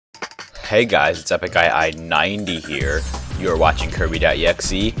Hey guys, it's Epic Guy I90 here. You are watching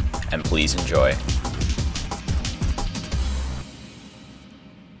kirby.EXE, and please enjoy.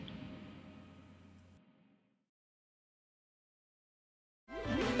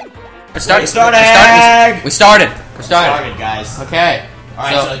 We started, guys. Okay.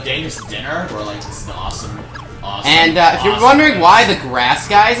 Alright, so dangerous dinner. We're like, this is awesome. And if you're wondering why the grass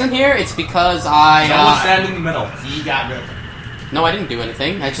guy's in here, it's because Someone stand in the middle. He got rid of him. No, I didn't do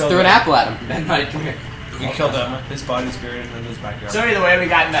anything. I just threw an apple at him. Then Mike, come here. You killed him. His body's buried in his backyard. So either way, we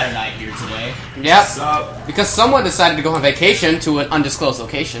got Meta Knight here today. Yep. Because someone decided to go on vacation to an undisclosed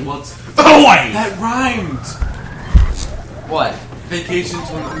location. Oh, wait! That rhymed! What? Vacation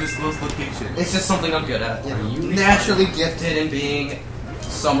to an undisclosed location. It's just something I'm good at. Yeah. Are you naturally gifted in being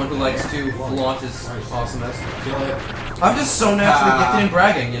someone who likes to flaunt his awesomeness? I'm just so naturally gifted in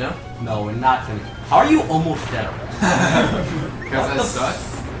bragging, you know? No, we're not gonna. How are you almost dead? Because that sucks?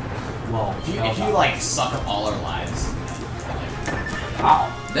 Well, If you like suck up all our lives. wow.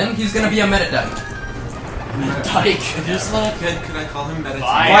 Then he's gonna be a meta-dyke. Dyke. If you're a little kid, could I call him Meta?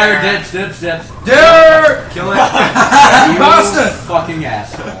 Fire. Dibs. Dare! Kill it. You bastard! Fucking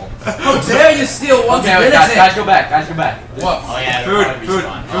asshole. How dare you steal one's Okay, wait, guys, go back. What? Oh yeah, Food.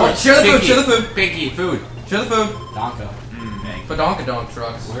 Oh, share the food, share the food. Pinky, food. Share the food. Donka. For Donka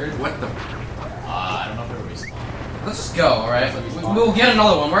trucks. What the? I don't know if it'll respawn. Let's just go, alright? We'll get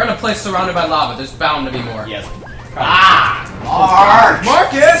another one. We're in a place surrounded by lava. There's bound to be more. Yes. Mark!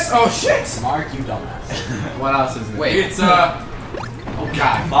 Marcus! Oh shit! Mark, you dumbass. What else is it? Wait. It's oh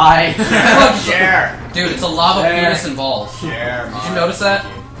god. Bye. Share! Dude, it's a lava penis and balls. Share, Did you notice that?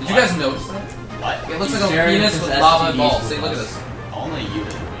 Did you guys notice that? What? It looks like a penis with lava and balls. See, look at this. Only you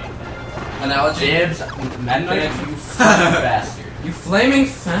did. Analogy? Dibs, Mennonite, you fucking bastard. You flaming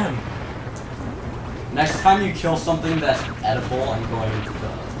femme. Next time you kill something that's edible, I'm going to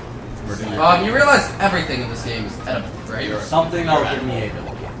kill it. You realize everything in this game is edible, right? Something that'll give me a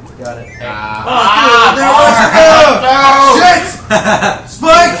ability. Got it. Shit!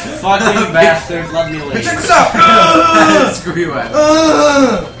 Spike! Fucking bastards, let me leave. Hey, check this out! Screw you out.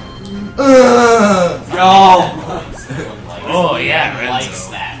 Yo! Oh yeah, likes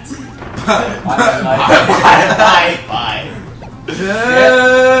that. Bye.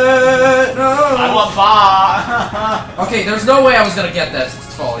 I want bar. Okay, there's no way I was gonna get this.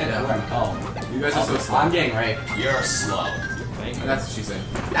 It's falling down. You guys are so slow. I'm getting raped. You're slow. That's what she said.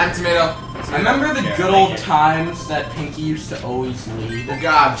 I'm tomato. Remember the good old times that Pinky used to always lead? Oh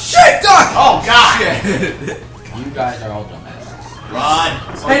god. Shit, duck! Oh god! Shit. You guys are all dumbasses. Run!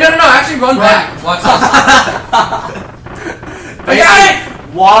 Hey, no, actually run back. Watch this. I got it!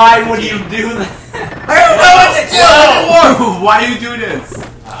 Why would you do that? I don't know what to do! Why do you do this?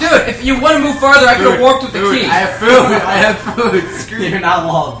 Dude, if you want to move farther, I could have warped with the key. I have food. Screw you. You're not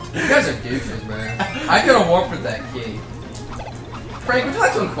loved. You guys are douches, man. I could have warped with that key. Frank, would you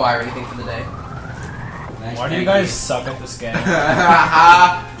like to inquire anything for the day? Why do you guys suck at this game?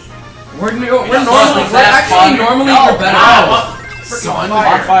 We're normally you're better. Son,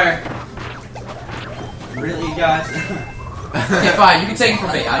 on fire. Really, guys? Okay, fine. You can take it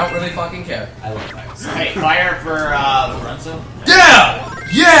from me. I don't really fucking care. I love fire. Hey, fire for Lorenzo.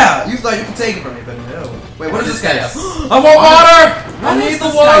 Yeah! You thought you could take it from me, but no. Wait, what does this guy have? I want water! I need the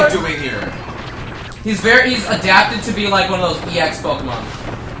What's water! this guy doing here? He's adapted to be like one of those EX Pokemon.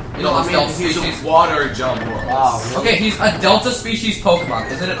 You know, those he's species. a water jump world. Wow, really? Okay, he's a Delta species Pokemon.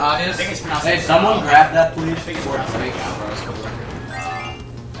 Isn't it obvious? I think it's pronounced. Hey, someone grab that, please.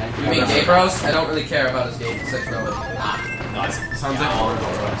 You mean gay bros? I don't really care about his gay sexuality. No, it Sounds like water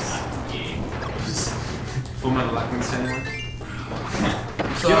bros. Full Metal Alchemist anyone?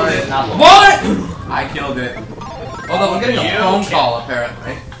 Sorry. Killed it. What? I killed it. Although we're getting a phone call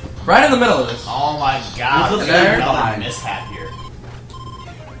apparently. Right in the middle of this. Oh my god, There's there's a another mishap here.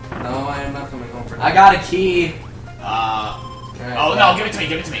 No, I am not coming home for that. I got a key. Oh no, give it to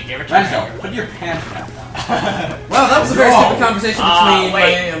me, Renzo, put your pants back on. Well, that was a very stupid conversation between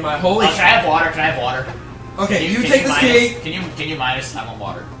me and my holy Can I have water? Okay, you Can take this key. Can you minus? I want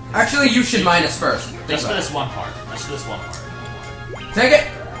water. Actually, you should minus first. Just for this one part. Take it!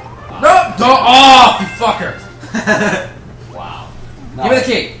 No! Don't off, you fucker! Wow. No. Give me the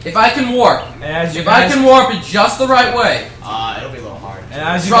key. If I can warp, As you if I guys, can warp it just the right way. It'll be a little hard. and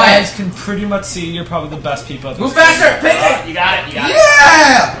as you Try guys it. can pretty much see, you're probably the best people at this Move faster! Pick it! You got it.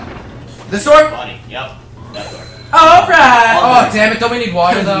 Yeah! This door? Buddy. Yep. That door. Alright! Oh, damn it. Don't we need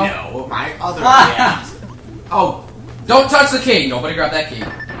water, though? No, my other Yeah. Oh, Don't touch the key. Nobody grab that key.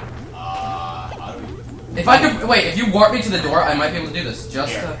 How do we? If I could... Wait, if you warp me to the door, I might be able to do this.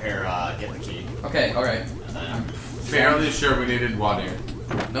 Just Here, get the key. Okay, alright. And then fairly sure we needed water.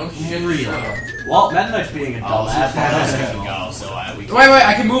 No shit. Really? Shut up. Well, Meta Knight's being a Oh, so dumbass. far as we can go, so we Wait,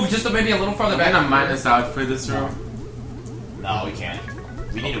 I can move just maybe a little farther back. I'm gonna minus out for this room. No, we can't.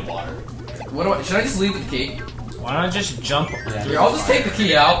 We needed water. Should I just leave the key? Why not just jump? Yeah. Here, I'll just take the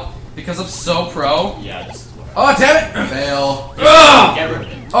key out because I'm so pro. Yeah, this is what Oh, damn it! Fail. Get rid of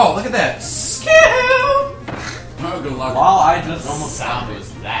it. Oh, look at that. Skill! Oh, good luck. Wow, I just What almost sound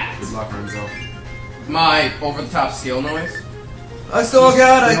was that? Good luck, Renzo. My over-the-top skill noise. I still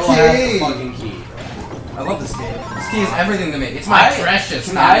got a still have the key! fucking key. I love this game. This key is everything to me. It's my precious.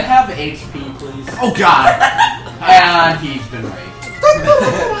 Can I have HP, please? Oh god! And he's been raped.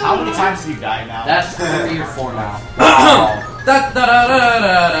 How many times have you died now? That's 3 or 4 now. Wow. Da, da, da, da,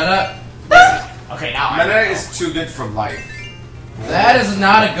 da, da, da. Okay, now Meta is too good for life. That is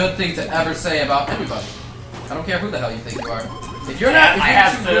not a good thing to ever say about anybody. I don't care who the hell you think you are. If you're not, if I you're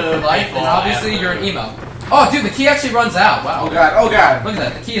have too good for food, life, people, then obviously I have you're an emo. Oh, dude, the key actually runs out. Wow. Oh god, oh god! Look at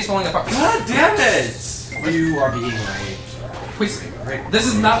that. The key is falling apart. God damn it! You are being raped. Please. This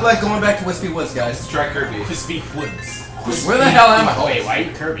is not like going back to Wispy Woods, guys. Let's try Kirby. Crispy Woods. Where the hell am I? Oh, Wait, why are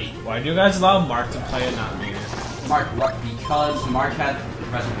you Kirby? Why do you guys allow Mark to play and not me? Mark, what? Because Mark had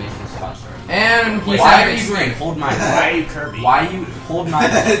reservation spots already. And he's Why are having you doing? Hold mine. Why are you Kirby? Why you hold mine?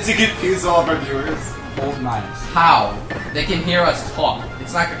 To confuse all of our viewers. Hold minus. How? They can hear us talk.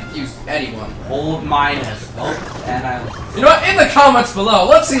 It's not gonna confuse anyone. Hold minus. Oh, and I. You know what? In the comments below,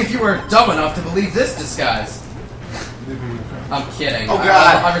 let's see if you were dumb enough to believe this disguise. I'm kidding. Oh,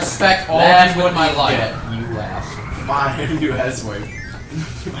 God. I respect all That's of you what in my you life. get, you ass. Fine, you S-wave.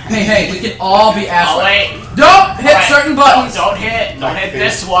 Hey, we can all be Oh assholes. wait. Don't hit Alright, certain buttons. Don't hit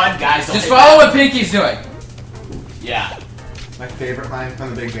this one, guys. Don't Just hit follow that. what Pinky's doing. Yeah. My favorite line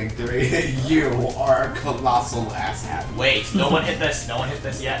from The Big Bang Theory. You are a colossal asshat. Wait, no one hit this. No one hit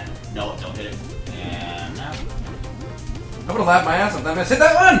this yet. No, don't hit it. And now. I would've laughed my ass off. Hit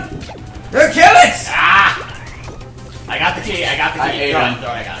that one. Kill it. Ah! I got the key. I got the key. I ate Throw him. it, throw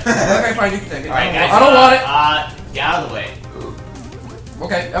it, I got it. Okay, fine. You can take it. Alright, guys. I don't want it. Get out of the way.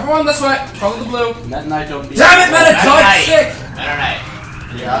 Okay, everyone this way. Follow the blue. Meta Knight don't be. Damn it, Meta! Meta Dog Knight. sick. Better night.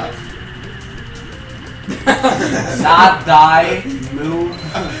 Yeah. Not die. Move.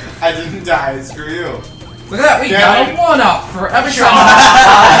 I didn't die, screw you. Look at that. We Damn got it. a 1-up for every time.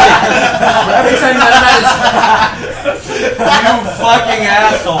 For every time Meta Knight You fucking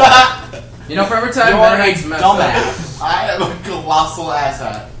asshole. is. You know, for every time You're Meta a Knight's messed up. dumbass. I am a colossal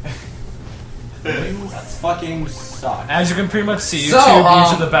asshat. You fucking suck. As you can pretty much see, you So, two,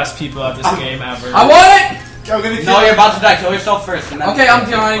 these are the best people at this game ever. I want it. I'm gonna kill No, you're about to die. Kill yourself first. And then Okay, I'm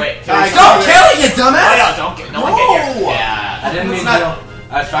dying. Wait, Guys, Don't kill it, you Oh, dumbass. no, don't get. No one get here. No. Yeah. I didn't It's mean not- to.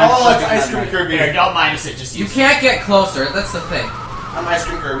 I was trying to Oh, suck it's it, Ice Meta Cream Knight. Kirby. Here, don't minus it. Just You use can't get closer. That's the thing. I'm Ice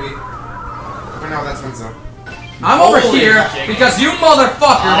Cream Kirby. But no, that's Renzo. I'm over Holy here shit. because you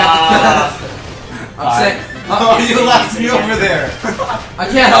motherfucker have to kill us. I'm sick. Oh, you left me over there. I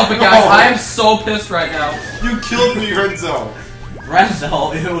can't help it, guys. No. I am so pissed right now. You killed me, Renzo.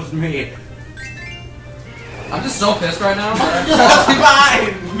 Renzo, it was me. I'm just so pissed right now.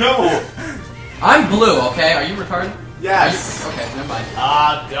 Fine. No. I'm blue, okay? Are you retarded? Yes. Are you? Okay, never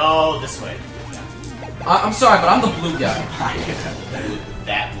mind. go this way. I'm sorry, but I'm the blue guy.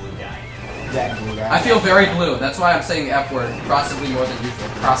 That blue guy. That blue guy. I feel very blue. That's why I'm saying the F word possibly more than usual.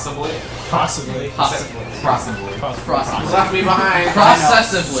 Possibly. Possibly. Possibly. Possibly. Possibly. Left me behind.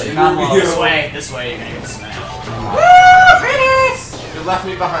 Processively. You're not wrong. This way. This way. You're gonna get smashed. You left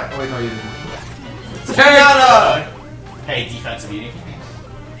me behind. Oh, wait, no, you didn't. Hey, Hey, defensive eating.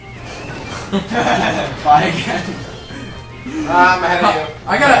 Bye again. I'm ahead of you.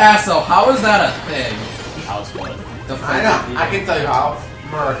 I gotta ask though, how is that a thing? How's good? The I know. I can tell you how.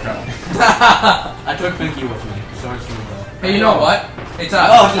 America. I took Pinky with me, so it's gonna go. Hey, you know what? It's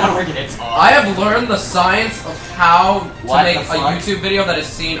Oh, it's not working. It's I have learned the science of how to What make the a fuck? YouTube video that is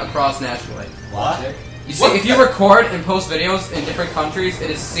seen across nationally. What? You see, if you record and post videos in different countries, it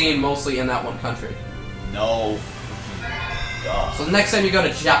is seen mostly in that one country. No. Duh. So the next time you go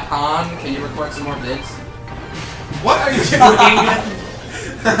to Japan, can you record some more vids? What are you doing?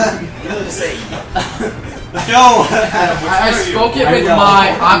 You didn't say. Go! I spoke it with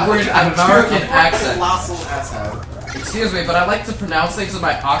my awkward American accent. Colossal asshat. Excuse me, but I like to pronounce things with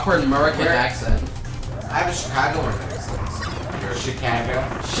my awkward American Where? accent. I have a Chicagoan accent. You're Chicago.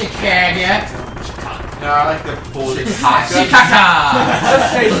 Chicago. No, I like the Polish. Chicago.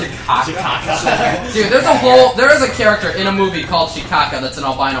 Chicago. Dude, there is a character in a movie called Shikaka that's an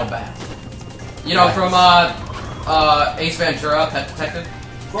albino bat. You know, from Ace Ventura, Pet Detective.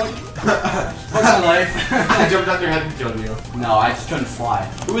 Fuck my life. I jumped on your head and killed you. No, I just couldn't fly.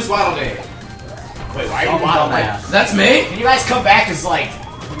 Who is Waddle Dee? Wait, why are you Some waddling? dumbass. That's me? Can you guys come back as like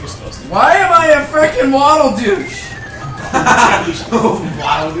You're supposed to. Why am I a freaking Waddle douche?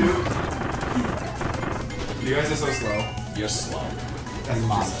 Waddle Dee. You guys are so slow. You're slow. That's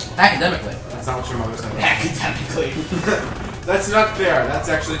not, Academically. that's not what your mother said. Academically. That's not fair. That's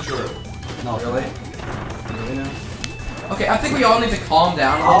actually true. No, Really? Really now? Okay, I think we all need to calm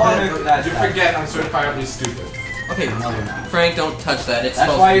down a little bit. You forget I'm certifiably stupid. Okay, No, you're not. Frank, don't touch that. It's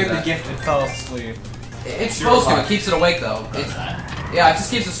That's supposed why to you're do the that. gifted. It fell asleep. It's You're supposed to. alive. It keeps it awake though. It's, yeah, it just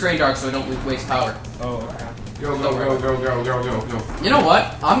keeps the screen dark so we don't waste power. Oh, okay. Go, go, go, go, go, go, go, go. You know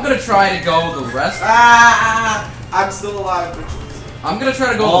what? I'm gonna try to go the rest. Ah! I'm still alive, bitches. I'm gonna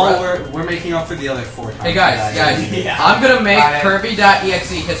try to go the Well, rest. we're making up for the other 4 times. Hey guys, Yeah. I'm gonna make Bye.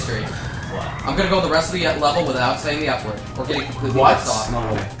 kirby.EXE history. What? I'm gonna go the rest of the level without saying the F word or getting completely What? pissed off. No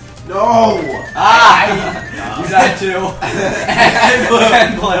way. No! Ah! You died too. And blue.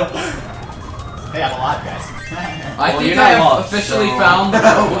 And blue. Hey, I'm alive, guys. I Well, think you're I not have lost, officially so- found the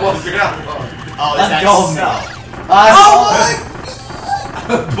Well, way. you're not wrong. Oh, is Let's that go, so?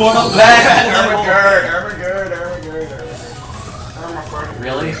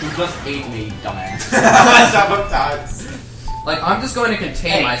 Really? You just ate me, dumbass. Sabotage. Like I'm just going to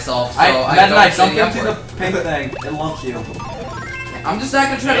contain Hey, myself so I I Meta don't Knight, say jump the F into the word. pink thing. It loves you. I'm just not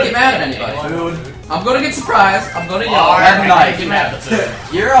gonna try to get mad at anybody. Dude, I'm gonna get surprised. I'm gonna yell. Oh, Meta I'm Knight. gonna get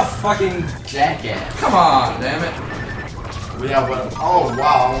mad. you're a fucking jackass. Come on, damn it. Yeah, but oh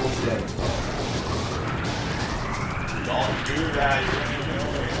wow, I'm almost dead. Don't do that.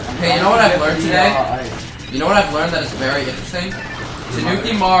 Hey, you know what I've learned today? I- You know what I've learned that is very interesting?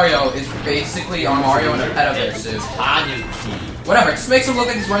 Tanuki Mario is basically a Mario in a pedo bear suit. Tanuki. Whatever, it just makes him look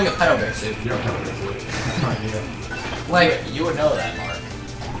like he's wearing a pedo bear suit. You don't know Like, You would know that, Mark.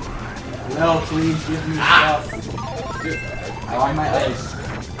 No, please give me stuff. I want my ice.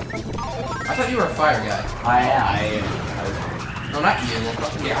 I thought you were a fire guy. I am. No, not you.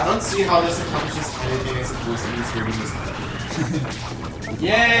 Yeah, I don't see how this accomplishes anything except boosting these reviews.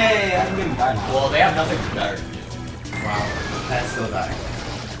 Yay! I'm getting die now. Well, they have nothing better to do. Wow. That's still dying.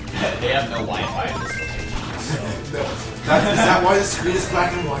 They have no Wi-Fi in this location. So. No. Is that why the screen is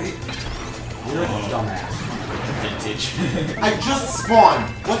black and white? You're a dumbass. Vintage. I just spawned.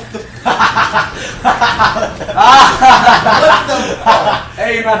 What the?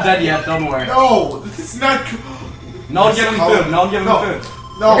 Hey, you're not dead yet. Don't worry. No, this is not. No one give him food. No one give him No. food.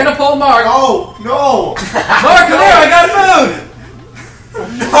 No. We're gonna pull Mark. No. No. Mark, come here, I got food!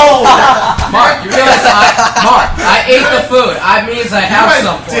 No. Mark, you realize I ate the food. I means I have You're a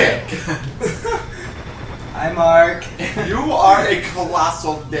some for you. dick. Hi, Mark. You are a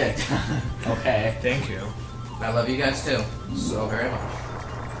colossal dick. Okay. Thank you. I love you guys too. So very much.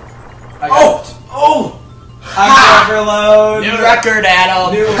 I got Oh. I'm overload. New record,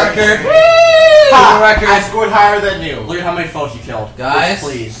 Adam. New record. Ha! New record. I scored higher than you. Look at how many foes you killed. Guys.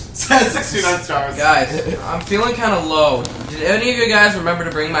 Please. 69 stars. Guys, I'm feeling kind of low. Did any of you guys remember to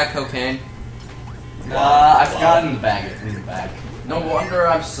bring my cocaine? I forgot in the bag. In the bag. No wonder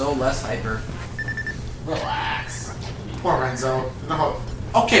I'm so less hyper. Relax. Poor Renzo. No.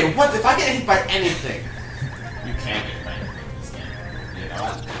 Okay, what if I get hit by anything? You can't get right in this game. You know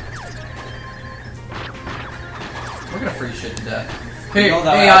what? We're gonna freeze shit to death. Hey, know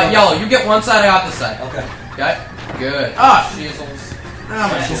that hey, I don't- Yellow, you get one side, I got this side. Okay. Okay? Good. Ah, shizzles. Ah,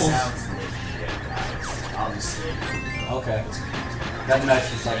 my That shizzles. sounds legit, guys. I'll just say. Okay. That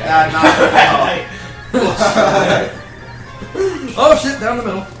match is like. Oh shit, down the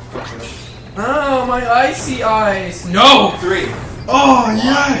middle. Oh, my icy eyes. No! 3. Oh, I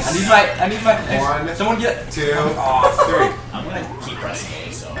yes! need my. One. Someone get. 2. Oh, 3. I'm gonna keep pressing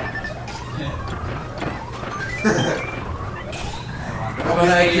A, so. What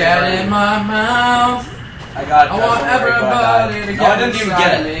I get in my mouth. I got. I want everybody to No, I get didn't even inside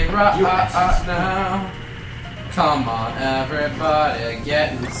get me it. right You- now. Come on, everybody,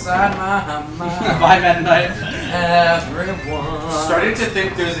 get inside my mouth. Bye, Meta Knight. Everyone. Starting to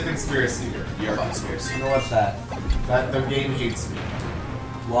think there's a conspiracy here. You're a conspiracy. You know what's that? That the game hates me.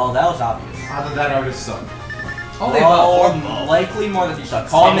 Well, that was obvious. Either that or just suck. All the above. Or likely more than you suck.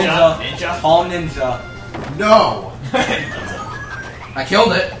 Call ninja. Ninja? Call ninja. No! I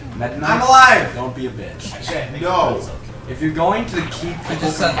killed it. Meta I'm Knight, alive! don't be a bitch. Actually, I think No. that's okay. If you're going to keep people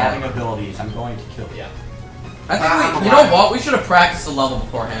just said from that. having abilities, I'm going to kill you. Yeah. I think we, you know what? We should have practiced the level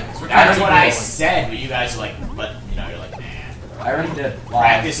beforehand. 'Cause we're That's kinda what I rolling. said, but you guys are like, but, you know, you're like, nah. I already did.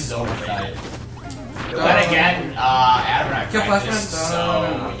 Practice is overrated. But then again, Adam and I Kill practice, Flashman.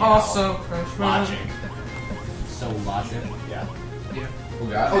 so, you know, Also, Flashman. logic. So logic. Yeah. Oh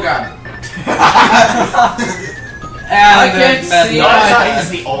god. Oh god. And I can't then see Notice how I- he's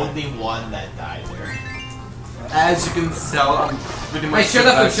the only one that died there. As you can tell, I'm pretty much Hey, share the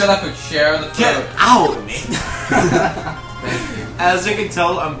that food, best. share that food, share the Get food. out! Thank you. As you can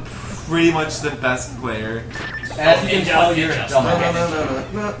tell, I'm pretty much the best player. As you can tell, you're a No, dumb.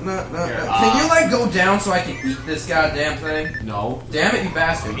 no, no. Can you like go down so I can eat this goddamn thing? No. Damn it, you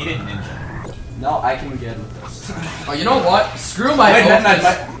bastard. Eat it, ninja. No, I can get with this. Oh, you know what? Screw my Wait, focus.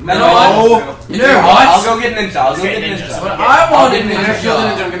 you know what? You know what? I'll go get ninja. I'll go get Ninja. ninja. But I want a I'm gonna kill the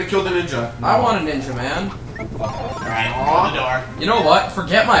ninja. ninja. I'm gonna kill the ninja. I want a ninja, man. Alright, open the door. You know what?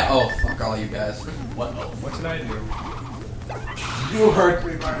 Forget my. Oh, fuck all you guys. What? Oh, What did I do? You hurt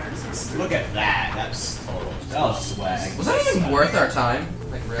me by existence. look at that. That's total. That was swag. Was that even worth our time?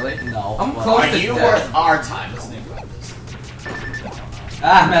 Like, really? No. I'm Well, close Are to you death. worth our time? Let's think about this.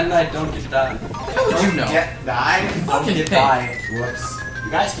 Ah, man, I don't get that. How would you know? Get die. Don't Fucking get pig. die. Whoops.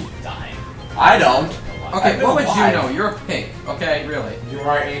 You guys keep dying. I don't. Okay, I've been what would you alive. know? You're pink. Okay, really. You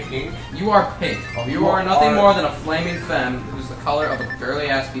are a pink. You are pink. You You are nothing are- more than a flaming femme who's the color of a girly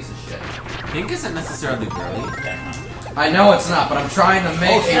ass piece of shit. Pink isn't necessarily girly. I know it's not, but I'm trying to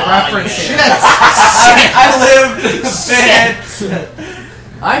make a Ah, reference shit. here. I lived. Shit.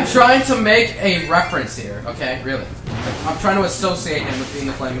 I'm trying to make a reference here, okay? Really. I'm trying to associate him with being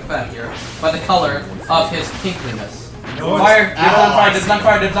the flaming femme here by the color of his pinkliness. Fire! Dibs on fire! Dibs on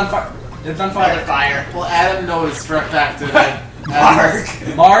fire! Dibs on fire! Dibs on Fire, fire! fire. Well, Adam knows for a fact that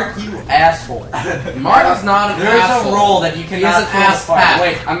Mark. Mark, you asshole! Mark is not an There's asshole. a rule that you He cannot is an throw ass fire. hat.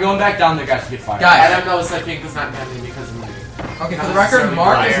 Wait, I'm going back down there, guys, to get fire. Guys. Adam knows that pink is not manly because of me. Okay, for Not the record, necessarily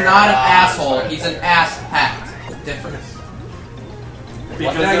Mark is fire. not an Ah, asshole. fire. He's an ass hat. Difference.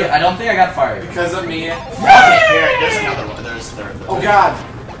 What did I get? I don't think I got fire. Because of me. Okay, here, there's another one. There's a third. Oh god.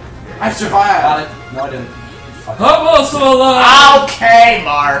 I Got survived. it. No, I didn't. Fuck. I'm also alive! Okay,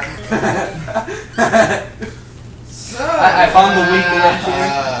 Mark. So, I found the weak link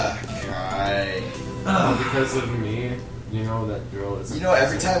here. Right. Because of me. You know that girl is. You know,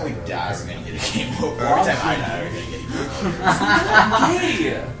 every time we die, we're gonna get a game over. Every time I die, we're gonna get a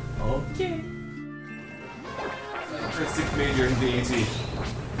game over. Okay. Artistic major in DET.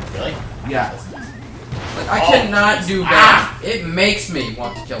 Really? Yeah. like, I cannot do bad. It makes me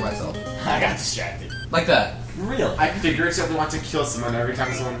want to kill myself. I got distracted. Like that. Really? I figuratively want to kill someone every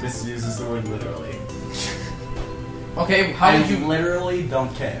time someone misuses the word literally. Okay, how would you you... literally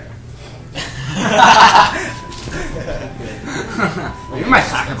don't care. You're my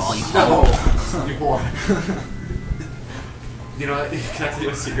soccer ball, you No! You whore. You know what? Can I tell you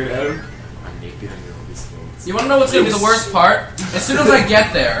a secret, Adam? I'm naked under all these clothes. You wanna know what's gonna be the worst part? As soon as I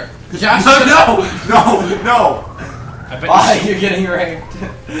get there, Josh is gonna... No! I bet Why? you, You're getting raped.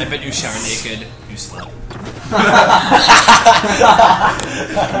 I bet you shower naked, you slut.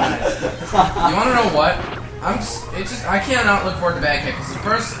 You wanna know what? I cannot look forward to bad kick,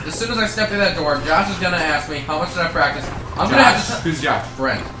 because as soon as I step through that door, Josh is gonna ask me, how much did I practice? I'm gonna have to Who's Josh?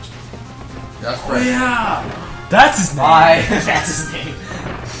 Brent. Josh Oh Brent. yeah! That's his name. Bye. That's his name.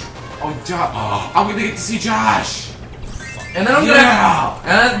 Oh, Josh! I'm gonna get to see Josh! And then I'm gonna have,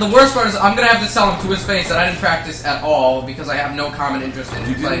 and then the worst part is I'm gonna have to tell him to his face that I didn't practice at all because I have no common interest in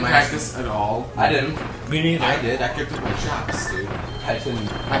You playing didn't my practice at all. I didn't. Me neither. I did. I kept up my chops, dude. I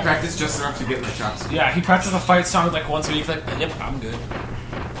didn't. I practiced just enough to get my chops. Yeah, he practiced a fight song like once a week. Like, yep, I'm good.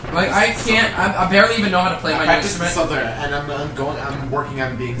 Like I can't. I barely even know how to play I my practiced this instrument. other, and I'm working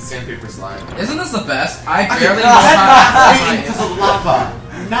on being sandpaper slime. Isn't this the best? I I barely did know not how to play because my of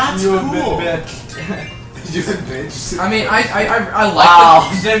lava. Not You cool. a bitch. You said bitch. I mean, I like Wow.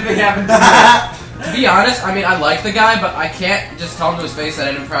 Same thing happened to me. to be honest, I mean, I like the guy, but I can't just tell him to his face that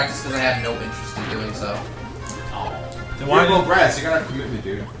I didn't practice because I have no interest in doing so. Then You're why low brass. You gotta have commitment,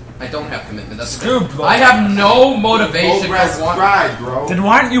 dude. I don't have commitment. That's the Screw thing. blow I have no Low motivation brass for one. pride, bro. Then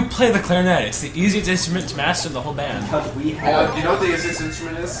why don't you play the clarinet? It's the easiest instrument to master in the whole band. Because we have. You know what the easiest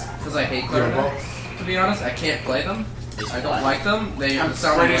instrument is? Because I hate Your clarinets. To be honest, I can't play them. I don't like them. They I'm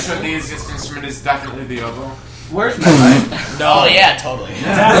sound pretty like sure the easiest instrument is definitely the oboe. Where's Midnight? Oh yeah, totally.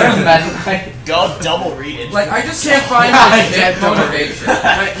 Where's Midnight? Go double read it. Like I just can't find my shit motivation.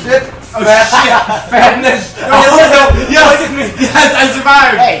 Oh shit! Fatness! No, yes! Yes, I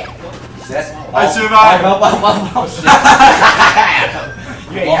survived! Hey. I survived! Oh,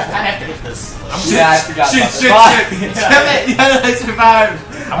 Yeah, yeah. I have to hit this. yeah, I forgot Shit, about shit, that. shit! Damn it! Yes, I survived!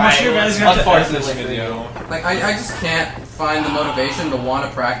 I'm not sure you guys are gonna have to edit this Unfortunately. video. Like I just can't find the motivation to want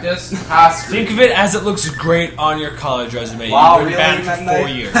to practice. Think of it as it looks great on your college resume. Wow, You've been really, banned for Midnight? 4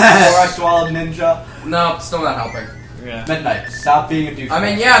 years. Before I swallowed ninja. No, still not helping. Yeah. Midnight, stop being a douche. I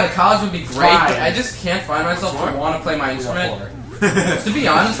mean, yeah, the college would be great, but Fine. I just can't find myself to want to play my instrument. Instrument. To be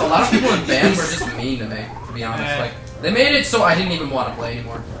honest, a lot of people in band were just mean to me. To be honest, like they made it so I didn't even want to play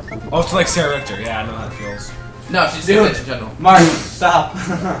anymore. Oh, to like Sarah Richter. Yeah, I know how it feels. No, she's just a bitch in general. Mark, stop.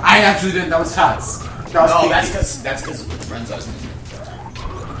 I actually didn't. That was Tots. That was No, Pinky. that's because Renzo's.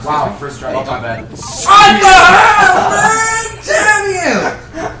 Wow, first try. Oh, my bad. What the hell, man? Damn you!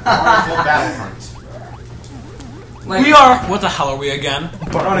 Barnacle Battlefront. Like, We are. What the hell are we again?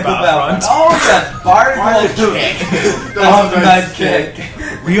 Barnacle Battlefront. Battlefront. Oh, yes, Barnacle Kick. Oh, nice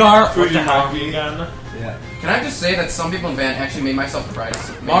kick. We are. What the hell are Fujimaki. we again? Yeah. can I just say that some people in band actually made myself cry?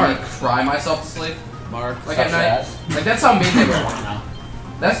 Made me Mark. cry myself to sleep. Mark. Like Such at night. as? Like that's how mean they were.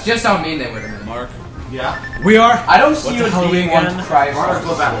 That's just how mean they were to me. Mark. Yeah. We are. I don't see What you the as hell are we being one again? to cry for.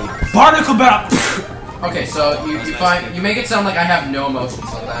 Barnacle Battlefront. Barnacle Battle. Okay, so you make it sound like I have no emotions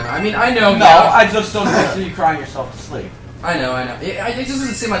sometimes. I mean, I know. No, yeah, I just don't picture you crying yourself to sleep. I know. It just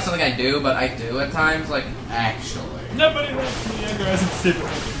doesn't seem like something I do, but I do at times. Like, Actually. Nobody wants me younger as a stupid.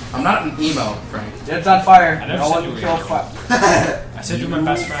 I'm not an emo, Frank. It's on fire. I never No said one you can were kill young. fire. I said you're my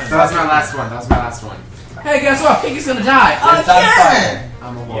best friend. That was my last one. That was my last one. Hey, guess what? Pinky's gonna die. It's on fire.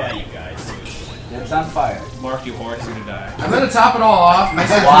 I'm a Yeah, whore. you guys. It's on fire. Mark, you whore, he's gonna die. I'm gonna top it all off.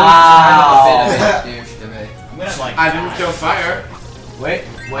 Wow. Douche to me. I'm gonna like. I didn't kill fire. Wait,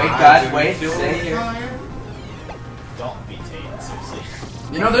 I guys, didn't wait. kill Stay here. fire. Don't be Tate, seriously.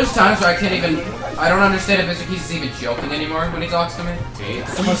 You know, there's times where I can't even. I don't understand if Mr. Keys is even joking anymore when he talks to me. Tate.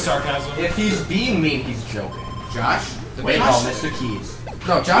 So much sarcasm. If he's being mean, he's joking. Josh? Wait, No, Josh, Mr. Keys.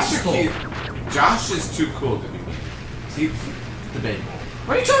 No, Josh is cool. Josh is too cool to be mean. He's debatable.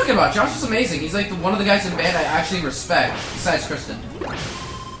 What are you talking about? Josh is amazing. He's like one of the guys in the band I actually respect, besides Kristen.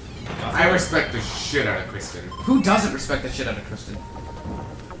 I respect the shit out of Kristen. Who doesn't respect the shit out of Kristen?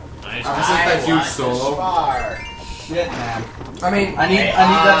 I respect that huge solo. Shit, man. I mean, I need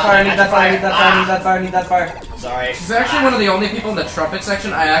that fire. I need that fire. I need that fire. I need that fire. I need that fire. Sorry. she's actually one of the only people in the trumpet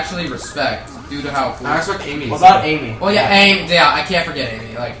section I actually respect due to how cool. I respect Amy. What about Amy? Well, yeah, Amy. Yeah, I can't forget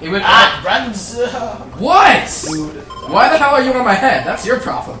Amy. Like it would. Runs. What? Why the hell are you on my head? That's your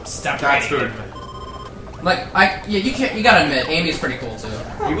problem. Stop That's writing. good. Like yeah, you can't. You gotta admit, Amy's pretty cool too.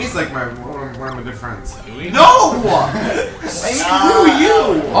 Amy's like one of my good friends. Amy, No! who are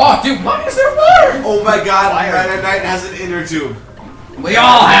you? Oh, dude, why is there water? Oh my god, Fire. Red at Night has an inner tube. We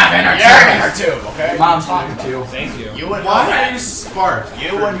all have You're inner in her too, okay? Mom's talking to you. Thank you. You would know Why are that. you spark?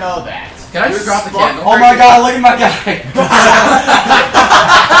 You would know that. Can I just drop the Spark- candle? Oh my god, look at my guy.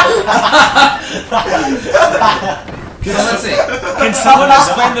 So let's see. Can someone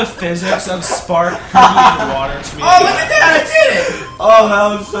explain the physics of spark creating water to me? Oh, look at that! I did it! Oh,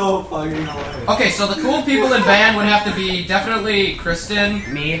 that was so fucking hilarious. Okay, so the cool people in band would have to be definitely Kristen,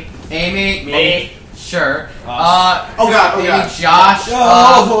 Me. Amy, Me. sure. Oh god, Maybe god. Josh.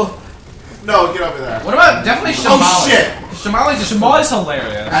 No, get over there. What about definitely Shamali? Oh shit! Shamali's just Jamal is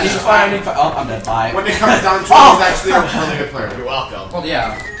hilarious. I need fire. I need fire. Oh, I'm dead. Bye. When it comes down to it, he's actually a really good player. You're welcome. Well,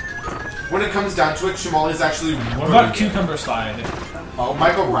 yeah. When it comes down to it, Shamali is actually What really about good. cucumber slide? Oh,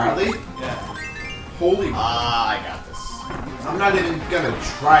 Michael Riley? Yeah. Holy I got this. I'm not even gonna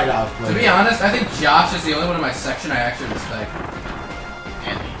try to outplay To be him. honest, I think Josh is the only one in my section I actually respect.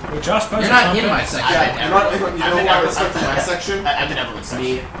 Andy. Well, Josh Post You're not in my section. You know what I respect in my section? I've been everyone's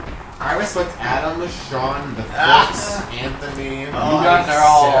section. Me. I respect Adam, Sean, the Ah. Fix, Anthony. Oh, You guys are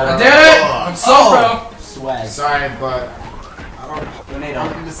all- I did it! I'm so pro! Swag. Sorry, but I don't. Tornado.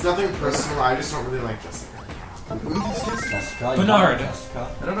 It's nothing personal. I just don't really like Jessica. Jessica. Bernard. Jessica.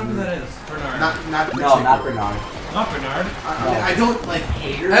 I don't know who that is. Bernard. Not No, not particular. Bernard. Not Bernard. I don't like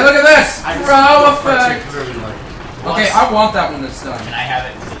hate her. Hey, look at this! I just Pro don't effect! particularly like her. Okay, I want that when it's done. Can I have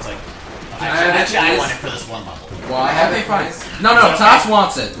it? Because it's like. I have it, Actually, I please? want it for this one level. Why? Okay, fine. No, Tots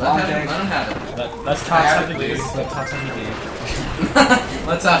wants it. Let him have it. Let's I Tots have have the it, D. please. Let Tots have the D.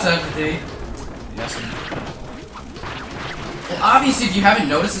 Let Tots have the D. Yes. Well, obviously, if you haven't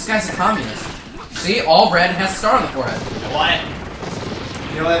noticed, this guy's a communist. See, all red and has a star on the forehead. I want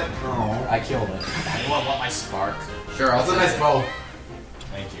it. Kill it. Oh. I killed it. Anyone want my spark? Sure, I'll That's a take nice it. bow.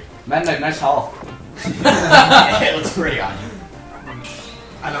 Thank you. Man, nice health. It looks pretty on you.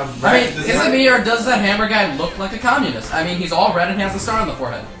 I know. I mean, is it me or does that hammer guy look like a communist? I mean, he's all red and has a star on the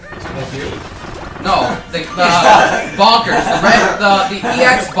forehead. No, the bonkers, the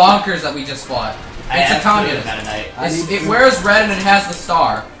EX bonkers that we just fought. It's a communist. It wears red and it has the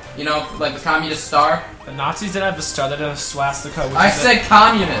star. You know, like the communist star. The Nazis didn't have the star, they had a swastika. Which I is said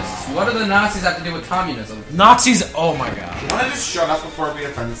communists. What do the Nazis have to do with communism? Nazis. Oh my god. You wanna just shut up before we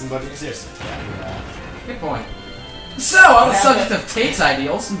offend somebody? Seriously. Good point. So, on the subject of Tate's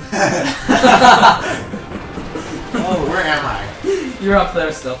ideals, Oh, where am I? you're up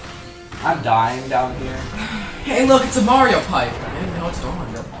there still. I'm dying down here. Hey, look, it's a Mario pipe. I didn't know it's gone.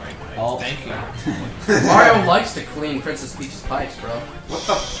 Oh, Thank you. Mario likes to clean Princess Peach's pipes, bro. What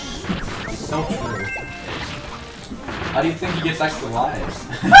the? so true. How do you think he gets extra lives?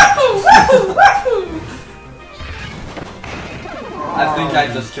 I think I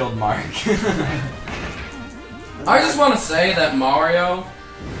just killed Mark. I just want to say that Mario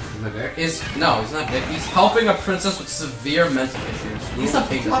The dick? is no, he's not Dick. He's helping a princess with severe mental issues. He's a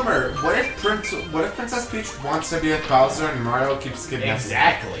plumber. What if Princess Peach wants to be with Bowser and Mario keeps kidnapping?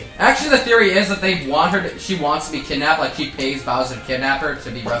 Exactly. Actually, the theory is that they want her. She wants to be kidnapped. Like she pays Bowser to kidnap her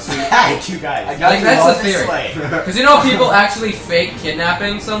to be rescued. You guys. I got Like you that's all the theory. Slay. Because you know people actually fake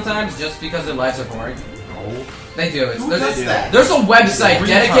kidnapping sometimes just because their lives are boring. No. They do. Who does that? There's a website Retard.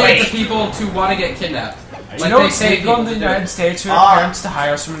 dedicated to people to want to get kidnapped. You know they it's pay legal in people the to do United it. States for your parents to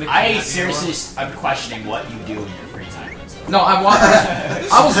hire someone to I kidnap you? seriously, I'm questioning what you do in your free time. No, I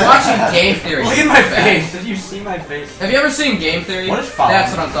was watching Game Theory. Look at my face. Did you see my face? Have you ever seen Game Theory? What is following?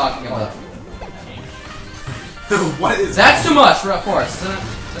 That's what I'm talking about. What is That's too much for us, isn't it? I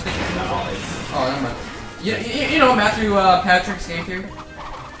think it's too much. Oh, never mind. You know Matthew Patrick's Game Theory?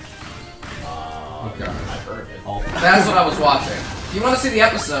 Oh god. I've heard of it. Oh. That's what I was watching. If you want to see the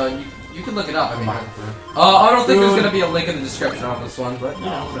episode, you can look it up. I mean, I don't think there's gonna be a link in the description on this one, but you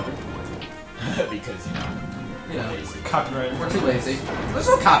know, whatever. Because, You know, Copyright. we're too lazy. There's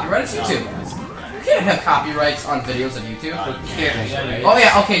no copyright. It's YouTube. You can't have copyrights on videos on YouTube. Kidding. Oh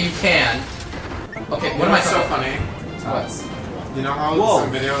yeah, okay, you can. Okay, what am I What's so talking funny? What? You know how Whoa.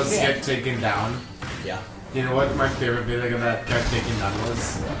 some videos get taken down? Yeah. You know what my favorite video that got taken down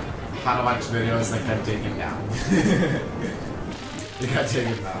was? How to watch videos that got taken down. It got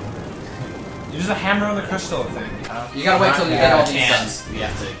taken down. Use the hammer on the crystal thing. You gotta wait till you get all these done. We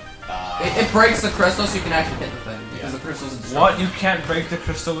have to. It breaks the crystal so you can actually hit the thing. Because the crystal's indestructible. What? You can't break the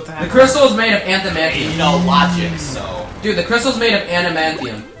crystal with the hammer? The crystal is made of Ain't adamantium. no logic, so. Dude, the crystal's made of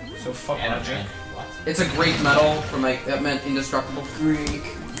adamantium. So fuck logic. What? It's a Greek metal from like that meant indestructible. Greek.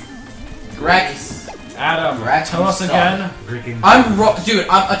 Adam, Rex, tell us you again. Dude,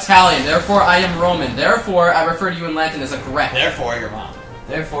 I'm Italian, therefore I am Roman. Therefore, I refer to you in Latin as a Grek. Therefore, your mom.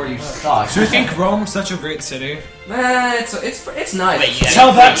 Therefore, you suck. So you think Rome's such a great city? Nah, it's nice. Wait, you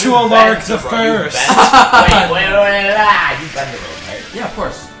Tell that to you a bent lark the road, first. wait, you bend the road, right? Yeah, of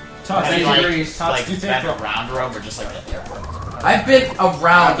course. Tots, Have do you you like, think Tots, do you think bent Rome? around Rome or just like the airport? I've been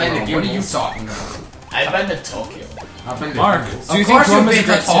around. I've been to Rome. What are you Gimbals. talking about? I've been to Tokyo. Mark, Gimbals. do you Of think course Rome you've is a been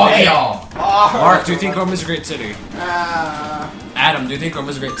great to city? Tokyo. Mark, do you think Rome is a great city? Uh, Adam, do you think Rome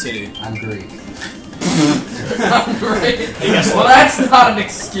is a great city? I'm Greek. I'm great. guess Well, what? that's not an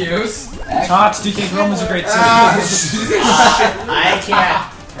excuse. Tots, do you think Rome is a great city? I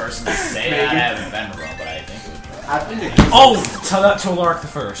can't personally say that I haven't been to Rome, but I think it would be. I've been to Gimbals. Oh, tell that to a lark the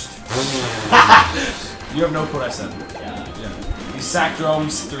first. You have no clue what I said. Yeah. Yeah. He sacked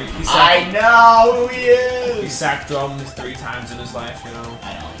Rome's three. I know who he He is! sacked Rome 3 times in his life. You know.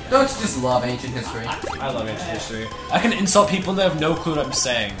 I know. Don't you just love ancient history? I love ancient history. I can insult people that have no clue what I'm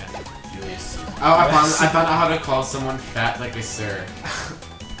saying. Julius. Oh, I found out how to call someone fat like a sir.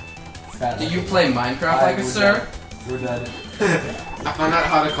 Do you play Minecraft like a sir? We're dead. I found out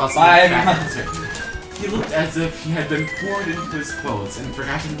how to call someone Bye, fat like everyone. a sir. He looked as if he had been poured into his clothes and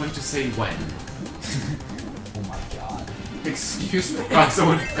forgotten when to say when. Oh my god. Excuse me. Call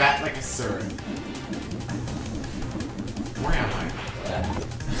someone fat like a sir. Where am I?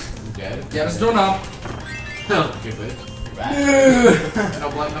 Dead? Yeah, just don't know. Okay, good. You're back. No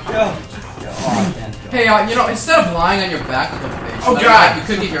blood, no Yo. Oh, I can't go. Hey, you know, instead of lying on your back like a bitch, Oh, like, God. you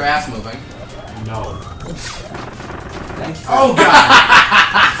could get your ass moving. No. Thank you. Oh god!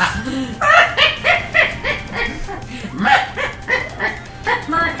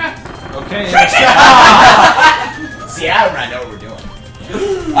 Okay. See, Adam and I know what we're doing.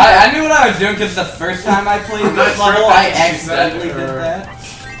 I knew what I was doing because the first time I played I'm not this sure level, if I that's what she said, accidentally did or- that.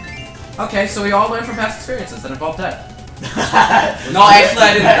 Okay, so we all learn from past experiences that involve death. No, actually,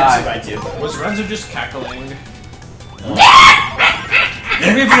 I didn't die. 2x2. Was Renzo just cackling?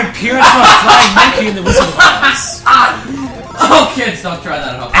 And we have an appearance from a flying monkey in the Wizard of Oz. Oh, kids, don't try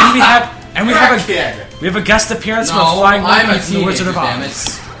that at home. And we have a guest appearance from a No, flying I'm a monkey from the Wizard teenager, of damn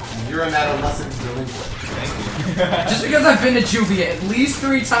Oz. it. You're an adolescent delinquent. Just because I've been to Juvia at least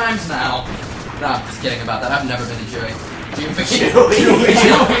 3 times now. No, I'm just kidding about that. I've never been to Juvia.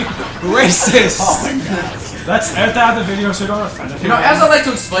 Racist! Oh my god. Let's edit that out of the video so we don't offend You know, anyone. as I like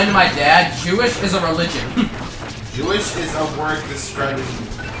to explain to my dad, Jewish is a religion. Jewish is a word describing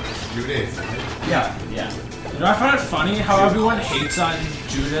Judaism. Yeah. Yeah. You know, I find it funny how everyone hates on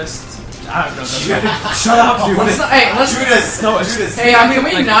Judas I don't know. Shut up, dude. Let's not, Judas. hey, can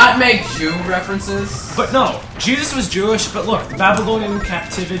we not make Jew references? But no, Jesus was Jewish. But look, the Babylonian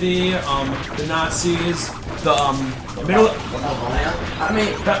captivity, the Nazis, the middle. I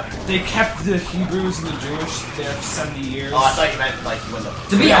mean, they kept the Hebrews and the Jewish there for 70 years. Oh, I thought you meant like when the.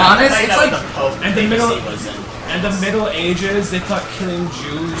 To be honest, it's like the Pope and the middle. was in. And the Middle Ages, they thought killing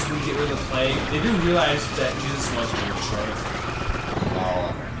Jews would get rid of the plague. They didn't realize that Jesus was Jewish, right?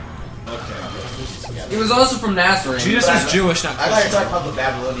 Oh, Okay. he was also from Nazareth. Jesus was Jewish, not I thought you were Christian. talking about the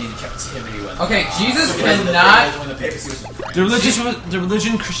Babylonian captivity when. Okay, Jesus when cannot. the papacy was in France. The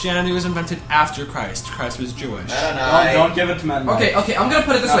religion Christianity was invented after Christ. Christ was Jewish. I don't know. Don't give it to men. Okay, I'm gonna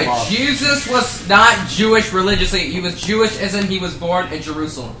put it this Not way. Bob. Jesus was not Jewish religiously. He was Jewish as in he was born in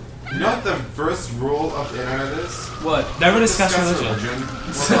Jerusalem. You know what the first rule of the internet is? What? Never discuss religion. Or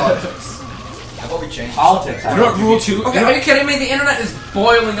politics. How about we change Politics. You know what rule 2? Okay, are you kidding me? The internet is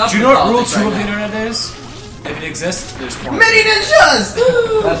boiling up. Do you with know what rule politics 2 right of the now. internet is? If it exists, there's porn. Mini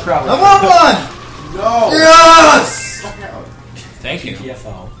ninjas! That's probably. I want one! No! Yes! Thank you.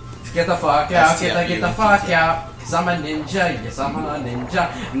 TFO. Get the fuck out, STFU. get the fuck out. Cause I'm a ninja, yes I'm a ninja.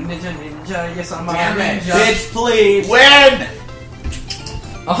 Ninja, yes I'm a Damn it. ninja. Bitch, please. Win!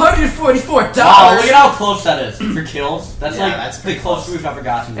 $144. Wow, look at how close that is for kills. That's Yeah, like that's the pretty closest close. we've ever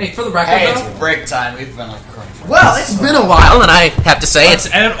gotten. Hey, for the record Hey, though. it's break time. We've been like crying for Well, it's been a while, and I have to say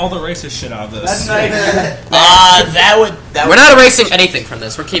Let's edit all the racist shit out of this. That's not even. that would. we're not erasing anything from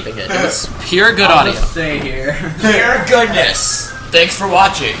this. We're keeping it. It's pure good I'll audio. just stay here. Pure goodness. Thanks for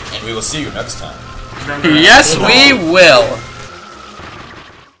watching, and we will see you next time. Yes, we will.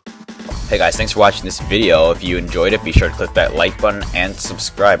 Hey guys, thanks for watching this video. If you enjoyed it, be sure to click that like button and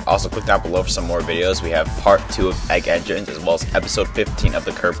subscribe. Also, click down below for some more videos. We have part 2 of Egg Engines as well as episode 15 of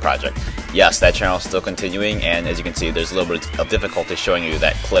the Curb Project. Yes, that channel is still continuing, and as you can see, there's a little bit of difficulty showing you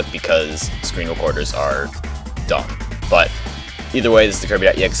that clip because screen recorders are dumb. But either way, this is the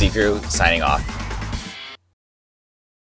Kirby.EXE crew signing off.